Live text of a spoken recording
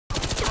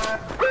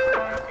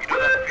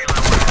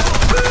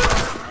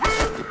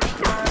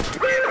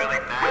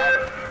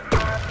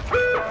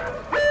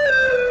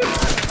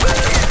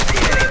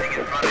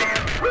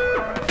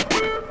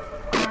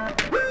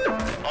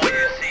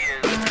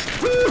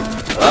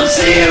I'm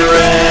seeing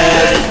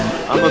red.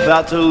 I'm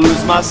about to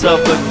lose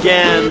myself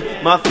again.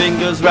 My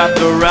fingers wrapped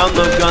around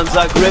the guns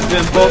I grip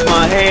in both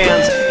my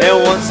hands.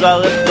 And once I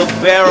lift the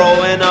barrel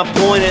and I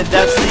point it,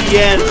 that's the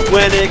end.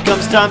 When it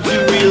comes time to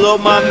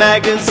reload my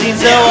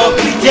magazines, they'll all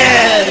be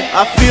dead.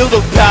 I feel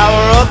the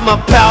power of my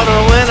powder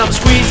when I'm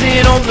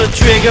squeezing on the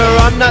trigger.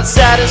 I'm not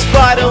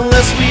satisfied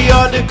unless we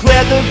are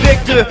declared the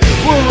victor.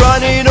 We're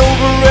running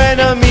over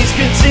enemies,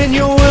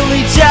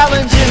 continually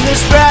challenging their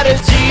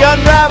strategy,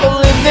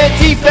 unraveling their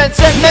defense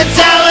and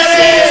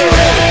mentality.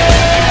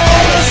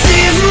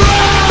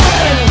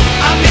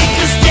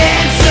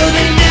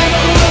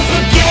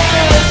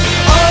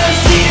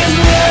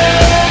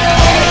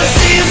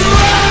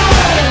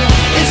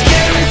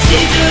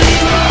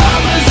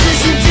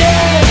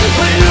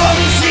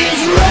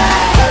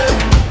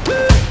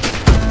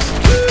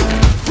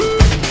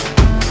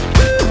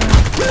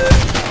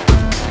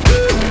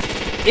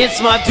 It's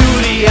my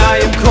duty,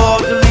 I am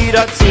called to lead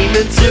our team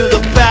into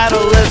the battle.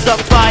 As our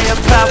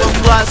firepower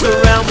flies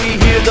around, we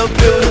hear the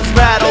buildings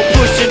rattle.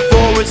 Pushing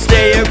forward,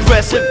 stay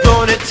aggressive,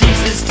 gonna teach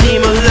this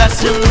team a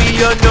lesson. We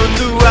are known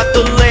throughout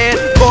the land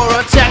for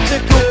our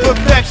tactical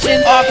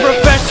perfection. Our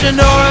profession,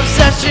 our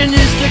obsession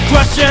is to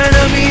crush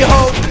enemy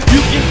hope.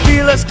 You can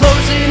feel us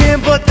closing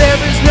in, but there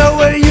is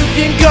nowhere you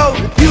can go.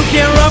 You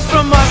can't run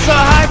from us or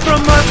hide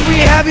from us,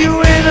 we have you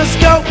in a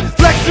scope.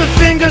 Flex the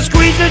finger,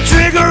 squeeze the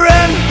trigger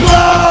and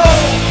blow.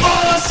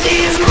 All I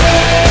see is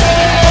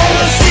red, all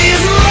I see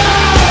is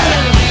red.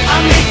 I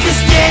make a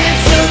stand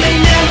so they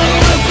never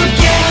will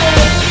forget.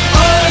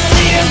 All I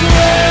see is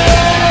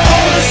red,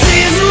 all I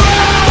see is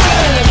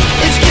red.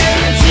 It's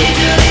guaranteed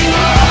to leave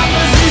our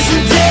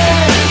opposition dead.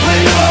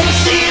 When all I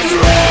see is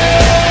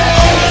red,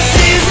 all I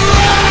see is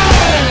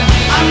red.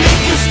 I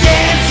make a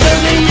stand so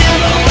they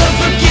never will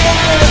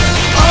forget.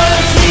 All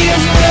I see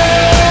is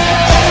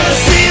red, all I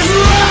see is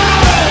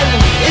red.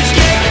 It's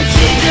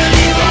guaranteed to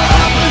leave our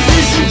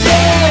opposition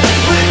dead.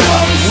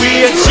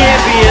 We are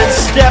champions,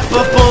 step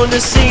up on the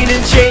scene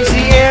and change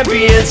the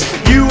ambience.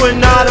 You are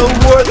not a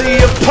worthy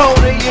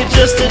opponent, you're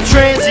just a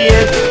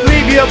transient.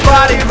 Leave your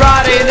body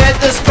rotting at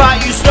the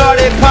spot you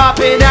started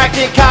popping.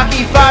 Acting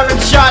cocky, firing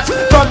shots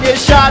from your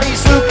shoddy,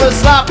 super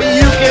sloppy.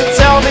 You can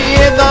tell me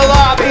in the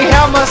lobby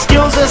how my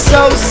skills are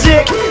so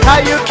sick,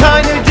 how you're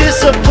kinda